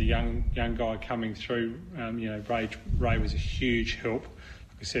 I was a young guy coming through. Ray was a huge help.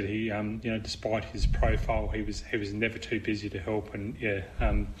 Like I said, he despite his profile, he was never too busy to help, and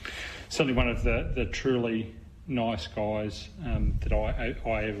certainly one of the truly nice guys that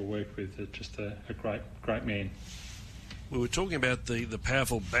I ever worked with. Just a great man. We were talking about the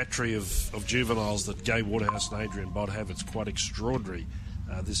powerful battery of juveniles that Gai Waterhouse and Adrian Bott have. It's quite extraordinary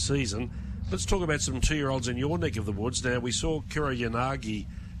this season. Let's talk about some 2-year-olds in your neck of the woods. Now, we saw Kira Yanagi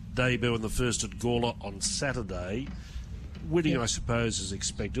debut in the first at Gawler on Saturday. Winning, I suppose, as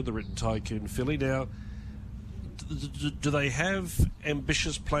expected, the Written Tycoon filly. Now, do they have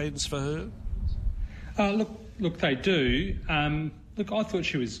ambitious plans for her? Look, they do. I thought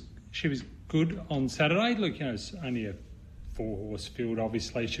she was good on Saturday. It's only a 4-horse field,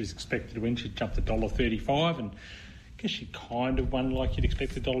 obviously. She was expected to win. She jumped $1.35, and I guess she kind of won like you'd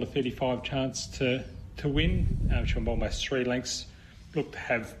expect a $1.35 chance to win. She won by almost 3 lengths. Looked to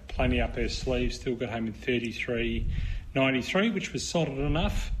have plenty up her sleeve. Still got home in 33.93, which was solid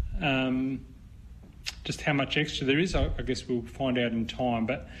enough. Just how much extra there is, I guess we'll find out in time.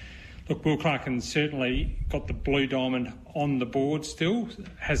 But look, Will Clarkin certainly got the Blue Diamond on the board still.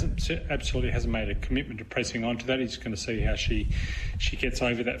 Absolutely hasn't made a commitment to pressing on to that. He's going to see how she gets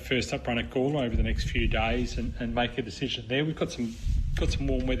over that first up run at Gawler over the next few days and make a decision there. We've got some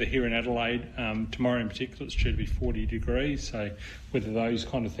warm weather here in Adelaide. Tomorrow in particular, it's due to be 40 degrees. So whether those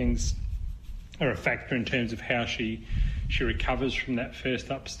kind of things are a factor in terms of how she recovers from that first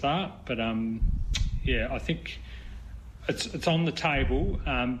up start. But I think it's on the table,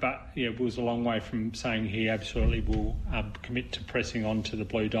 but Will's a long way from saying he absolutely will commit to pressing on to the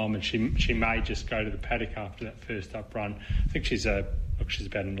Blue Diamond. She may just go to the paddock after that first up run. I think she's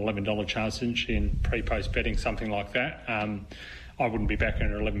about an $11 chance, isn't she, in pre-post betting, something like that. I wouldn't be backing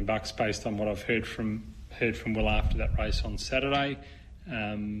her $11 based on what I've heard from Will after that race on Saturday.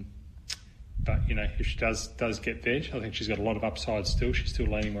 But, if she does get there, I think she's got a lot of upside still. She's still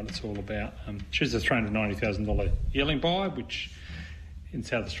learning what it's all about. She's a $390,000 yearling buy, which in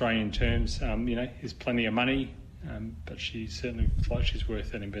South Australian terms, is plenty of money. But she certainly looks like she's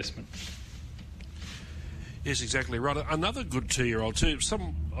worth that investment. Yes, exactly right. Another good 2-year-old too.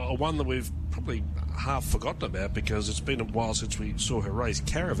 One that we've probably half forgotten about because it's been a while since we saw her race.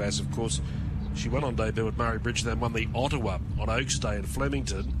 Caravas, of course, she went on debut at Murray Bridge, then won the Ottawa on Oaks Day at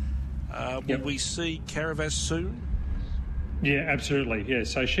Flemington. Will we see Caravas soon? Yeah, absolutely. Yeah,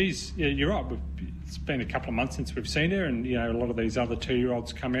 so you're right. It's been a couple of months since we've seen her, and a lot of these other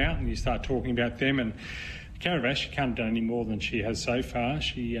 2-year-olds come out, and you start talking about them. And Caravas, she can't do any more than she has so far.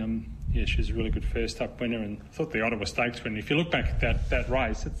 She's a really good first-up winner, and I thought the Ottawa Stakes win. If you look back at that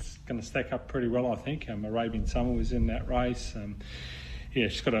race, it's going to stack up pretty well, I think. Arabian Summer was in that race.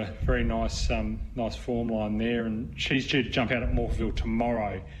 She's got a very nice form line there, and she's due to jump out at Morpheville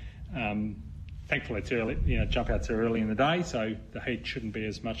tomorrow. Thankfully, it's early. Jump outs are early in the day, so the heat shouldn't be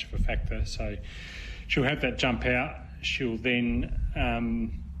as much of a factor. So she'll have that jump out. She'll then,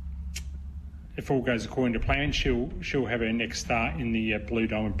 if all goes according to plan, she'll have her next start in the Blue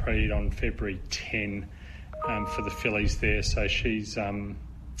Diamond Prix on February 10 for the fillies there. So she's absolutely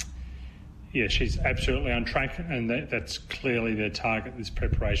on track, and that's clearly their target. This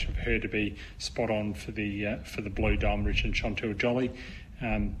preparation for her to be spot on for the Blue Diamond, Rich and Chantel Jolly.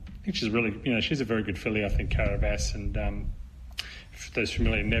 I think she's really, she's a very good filly, I think, Caravas, and those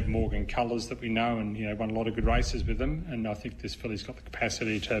familiar Nev Morgan colours that we know, and won a lot of good races with them. And I think this filly's got the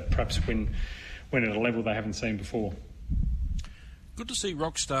capacity to perhaps win at a level they haven't seen before. Good to see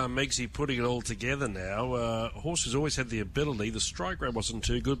Rockstar Megsy putting it all together now. Horse has always had the ability. The strike rate wasn't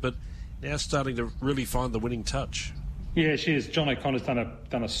too good, but now starting to really find the winning touch. Yeah, she is. John O'Connor's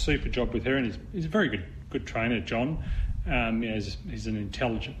done a super job with her, and he's a very good trainer, John. He's an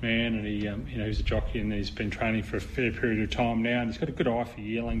intelligent man, and he's a jockey, and he's been training for a fair period of time now, and he's got a good eye for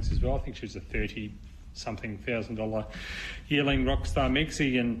yearlings as well. I think she was a $30-something thousand yearling, Rockstar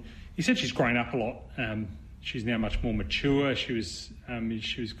Megsy, and he said she's grown up a lot. She's now much more mature. She was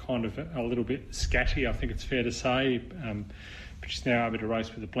kind of a little bit scatty, I think it's fair to say. But she's now able to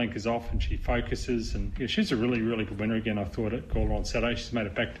race with the blinkers off, and she focuses. And she's a really, really good winner again, I thought, at Gawler on Saturday. She's made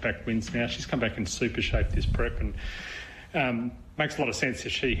it back-to-back wins now. She's come back in super shape this prep, and makes a lot of sense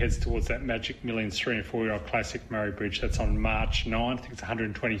if she heads towards that Magic Millions 3 and 4-year-old Classic Murray Bridge. That's on March 9. I think it's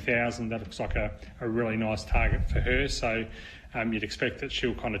 120,000. That looks like a really nice target for her. So you'd expect that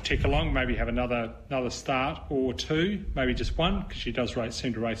she'll kind of tick along, maybe have another start or two, maybe just one, because she does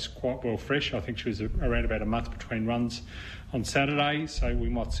seem to race quite well fresh. I think she was around about a month between runs on Saturday, so we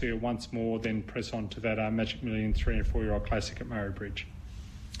might see her once more, then press on to that Magic Million 3 and 4-year-old Classic at Murray Bridge.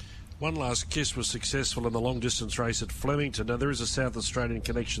 One Last Kiss was successful in the long-distance race at Flemington. Now, there is a South Australian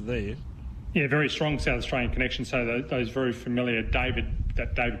connection there. Yeah, very strong South Australian connection. So those very familiar David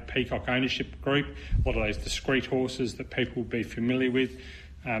Peacock ownership group, a lot of those discreet horses that people will be familiar with.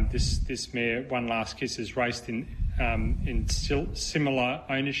 This mare, One Last Kiss, is raced in similar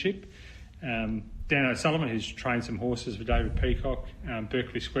ownership. Dan O'Sullivan, who's trained some horses for David Peacock,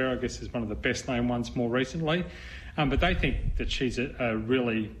 Berkeley Square, I guess, is one of the best-known ones more recently. But they think that she's a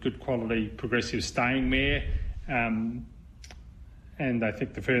really good quality progressive staying mare. And they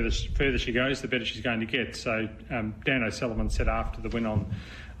think the further she goes, the better she's going to get. So Dan O'Sullivan said after the win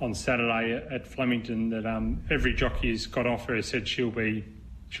on Saturday at Flemington that every jockey who's got off her said she'll be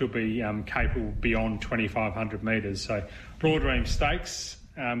capable beyond 2,500 metres. So Broadream Stakes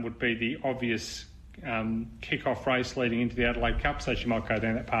would be the obvious kick-off race leading into the Adelaide Cup. So she might go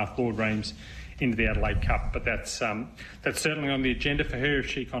down that path, Lord Reims, into the Adelaide Cup. But that's certainly on the agenda for her if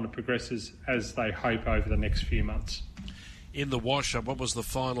she kind of progresses as they hope over the next few months. In the wash-up, what was the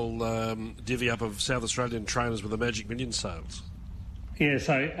final divvy-up of South Australian trainers with the Magic Million sales? Yeah,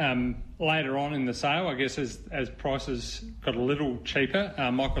 so later on in the sale, I guess as prices got a little cheaper,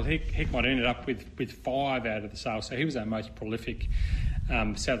 Michael Hick might have ended up with 5 out of the sale. So he was our most prolific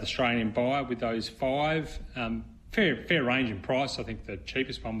South Australian buyer with those 5. Fair range in price. I think the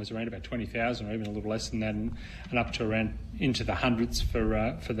cheapest one was around about 20,000 or even a little less than that, and up to around into the hundreds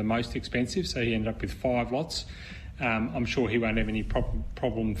for the most expensive. So he ended up with 5 lots. I'm sure he won't have any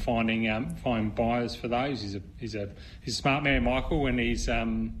problem finding buyers for those. He's a smart man, Michael, and he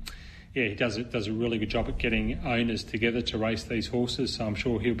does a really good job at getting owners together to race these horses. So I'm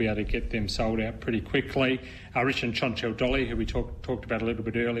sure he'll be able to get them sold out pretty quickly. Rich and Chantel Dolly, who we talked about a little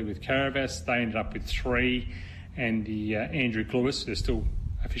bit earlier with Caravas, they ended up with 3, and the Andrew Glewis, they're still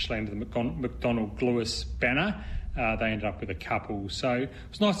officially under the McDonald Glewis banner. They ended up with a couple. So it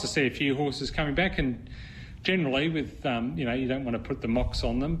was nice to see a few horses coming back, and generally with, you don't want to put the mocks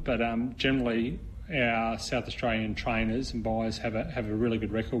on them, but generally our South Australian trainers and buyers have a really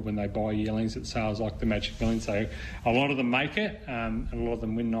good record when they buy yearlings at sales like the Magic Million. So a lot of them make it, and a lot of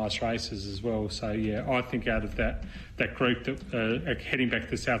them win nice races as well. So, yeah, I think out of that group that are heading back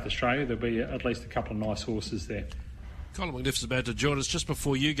to South Australia, there'll be at least a couple of nice horses there. Colin McNiff's about to join us. Just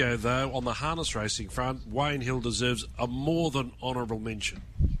before you go, though, on the harness racing front, Wayne Hill deserves a more than honourable mention.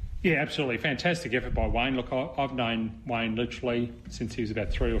 Yeah, absolutely. Fantastic effort by Wayne. Look, I've known Wayne literally since he was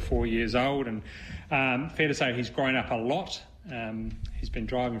about 3 or 4 years old, and fair to say he's grown up a lot. He's been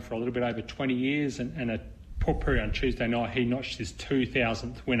driving for a little bit over 20 years, and at Port Pirie on Tuesday night, he notched his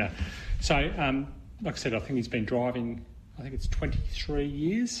 2,000th winner. So, like I said, I think he's been driving, I think it's 23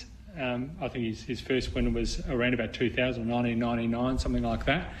 years. I think his first winner was around about 1999, something like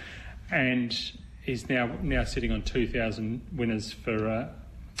that. And he's now sitting on 2,000 winners for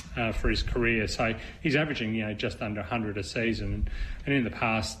his career. So he's averaging, just under 100 a season. And in the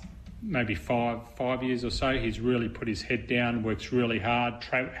past, maybe five years or so, he's really put his head down, works really hard,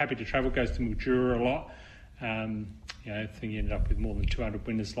 happy to travel, goes to Mildura a lot. I think he ended up with more than 200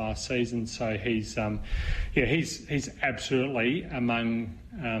 winners last season. So he's absolutely among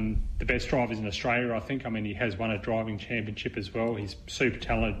the best drivers in Australia, I think. I mean, he has won a driving championship as well. He's super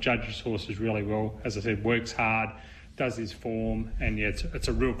talented, judges horses really well. As I said, works hard, does his form, and it's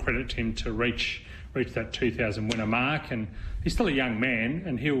a real credit to him to reach that 2,000 winner mark. And he's still a young man,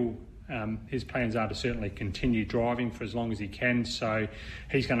 and his plans are to certainly continue driving for as long as he can. So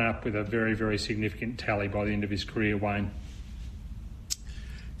he's going to end up with a very, very significant tally by the end of his career, Wayne.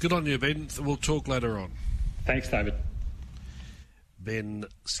 Good on you, Ben. We'll talk later on. Thanks, David. Ben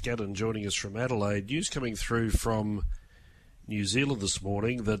Scadden joining us from Adelaide. News coming through from New Zealand this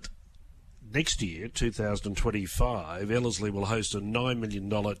morning that next year, 2025, Ellerslie will host a $9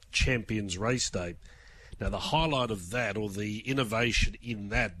 million Champions Race Day. Now, the highlight of that, or the innovation in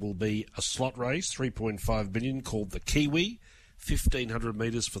that, will be a slot race, $3.5 million, called the Kiwi, 1,500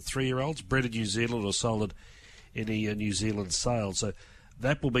 metres for 3-year-olds, bred in New Zealand or sold at any New Zealand sale. So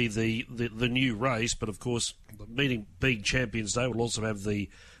that will be the new race, but of course, being Champions Day will also have the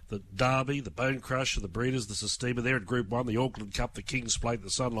Derby, the Bone Crusher, the Breeders, the Sistema there at Group 1, the Auckland Cup, the King's Plate,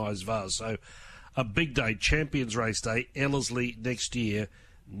 the Sunrise Vase. So a big day, Champions Race Day, Ellerslie next year,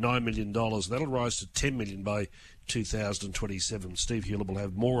 $9 million. That'll rise to $10 million by 2027. Steve Hewlett will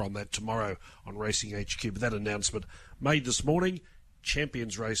have more on that tomorrow on Racing HQ. But that announcement made this morning,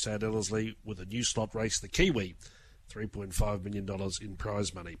 Champions Race Day at Ellerslie with a new slot race, the Kiwi, $3.5 million in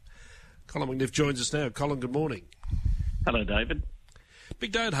prize money. Colin McNiff joins us now. Colin, good morning. Hello, David.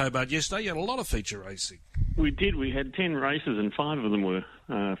 Big day at Hobart yesterday. You had a lot of feature racing. We did. We had 10 races and 5 of them were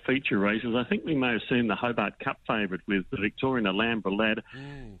feature races. I think we may have seen the Hobart Cup favourite with the Victorian Alhambra lad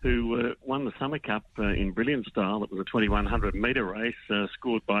who won the Summer Cup in brilliant style. It was a 2,100 metre race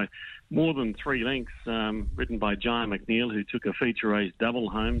scored by more than 3 lengths, ridden by Giant McNeil, who took a feature race double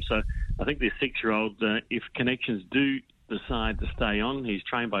home. So I think this 6-year-old, if connections do decide to stay on, he's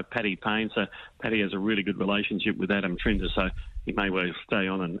trained by Paddy Payne, so Paddy has a really good relationship with Adam Trinder, so he may well stay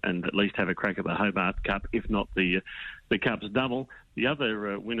on and at least have a crack at the Hobart Cup, if not the Cup's double. The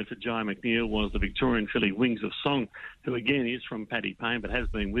other winner for Giant McNeil was the Victorian filly Wings of Song, who again is from Paddy Payne but has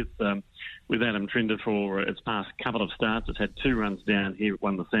been with Adam Trinder for its past couple of starts. It's had 2 runs down here. It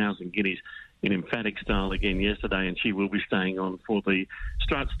won the 1,000 guineas in emphatic style again yesterday, and she will be staying on for the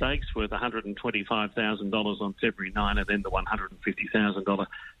Strut Stakes worth $125,000 on February 9, and then the $150,000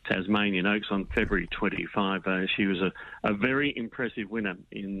 Tasmanian Oaks on February 25. She was a very impressive winner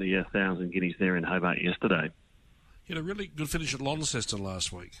in the 1,000 guineas there in Hobart yesterday. You had a really good finish at Launceston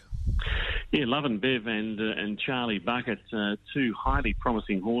last week. Yeah, Love and Bev and Charlie Bucket, 2 highly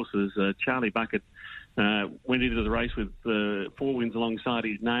promising horses. Charlie Bucket went into the race with 4 wins alongside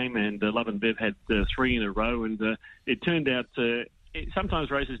his name, and Love and Bev had 3 in a row, and it turned out sometimes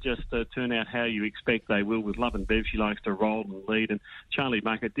races just turn out how you expect they will. With Love and Bev, she likes to roll and lead, and Charlie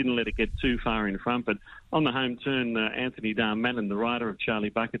Bucket didn't let it get too far in front, but on the home turn, Anthony Darmanin, the rider of Charlie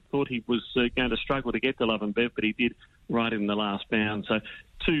Bucket, thought he was going to struggle to get to Love and Bev, but he did right in the last bound. So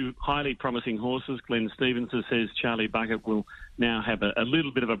 2 highly promising horses. Glenn Stevenson says Charlie Bucket will now have a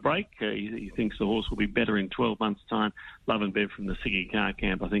little bit of a break. He thinks the horse will be better in 12 months' time. Love and Bev from the Siggy Car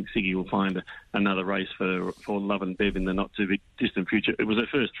Camp. I think Siggy will find another race for Love and Bev in the not-too-distant future. It was her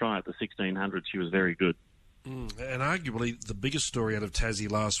first try at the 1,600. She was very good. And arguably the biggest story out of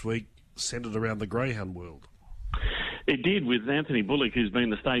Tassie last week centred around the greyhound world. It did, with Anthony Bullock, who's been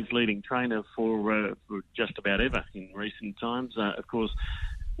the state's leading trainer for just about ever in recent times. Of course,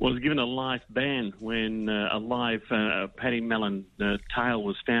 was given a life ban when a live Paddy Mellon tail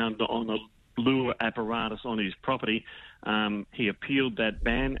was found on a lure apparatus on his property. He appealed that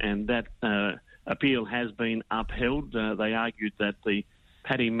ban, and that appeal has been upheld. They argued that the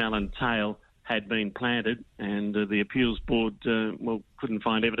Paddy Mellon tail had been planted, and the appeals board couldn't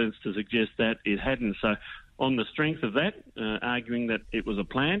find evidence to suggest that it hadn't. So on the strength of that, arguing that it was a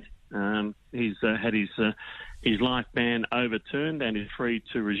plant, He's had his life ban overturned and is free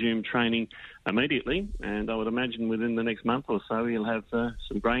to resume training immediately. And I would imagine within the next month or so he'll have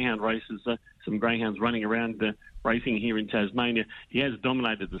some greyhound races, some greyhounds running around racing here in Tasmania. He has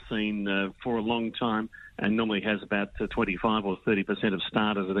dominated the scene for a long time and normally has about 25 or 30% of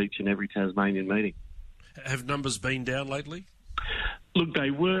starters at each and every Tasmanian meeting. Have numbers been down lately? Look,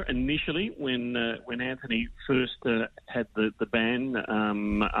 they were initially when Anthony first had the ban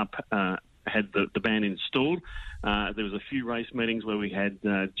had the ban installed. There was a few race meetings where we had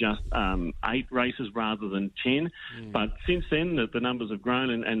just 8 races rather than 10. But since then, the numbers have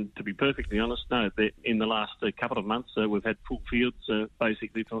grown. And to be perfectly honest, no, in the last couple of months, we've had full fields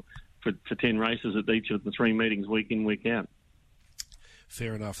basically for 10 races at each of the 3 meetings, week in, week out.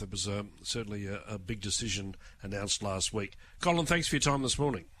 Fair enough. That was certainly a big decision announced last week. Colin, thanks for your time this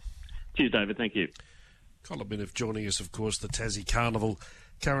morning. Cheers, David. Thank you. Colin Minoff joining us, of course, the Tassie Carnival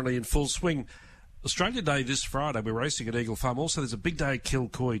currently in full swing. Australia Day this Friday. We're racing at Eagle Farm. Also, there's a big day at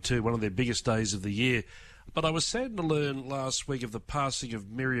Kilcoy too, one of their biggest days of the year. But I was sad to learn last week of the passing of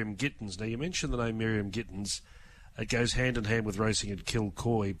Miriam Gittins. Now, you mentioned the name Miriam Gittins. It goes hand in hand with racing at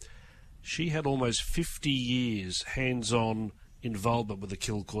Kilcoy. She had almost 50 years hands-on involvement with the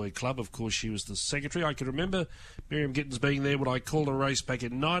Kilcoy Club. Of course, she was the secretary. I can remember Miriam Gittins being there when I called a race back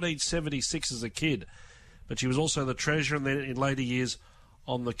in 1976 as a kid. But she was also the treasurer and then in later years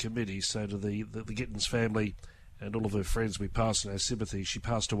on the committee. So to the Gittins family and all of her friends, we pass in our sympathy. She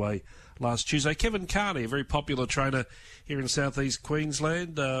passed away last Tuesday. Kevin Carney, a very popular trainer here in southeast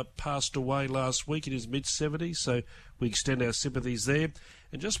Queensland, passed away last week in his mid-70s, so we extend our sympathies there.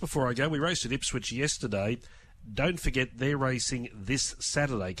 And just before I go, we raced at Ipswich yesterday. Don't forget they're racing this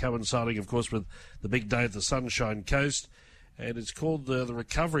Saturday, coinciding, of course, with the big day at the Sunshine Coast. And it's called the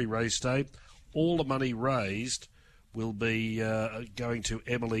Recovery Race Day. All the money raised will be going to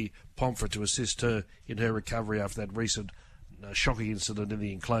Emily Pomfret to assist her in her recovery after that recent shocking incident in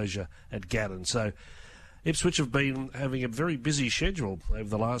the enclosure at Gatton. So Ipswich have been having a very busy schedule over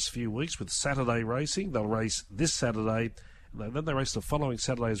the last few weeks with Saturday racing. They'll race this Saturday, and then they race the following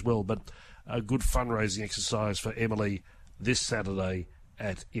Saturday as well. But a good fundraising exercise for Emily this Saturday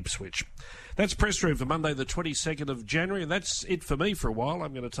at Ipswich. That's Press Room for Monday the 22nd of January, and that's it for me for a while.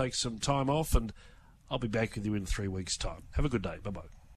 I'm going to take some time off, and I'll be back with you in 3 weeks' time. Have a good day. Bye-bye.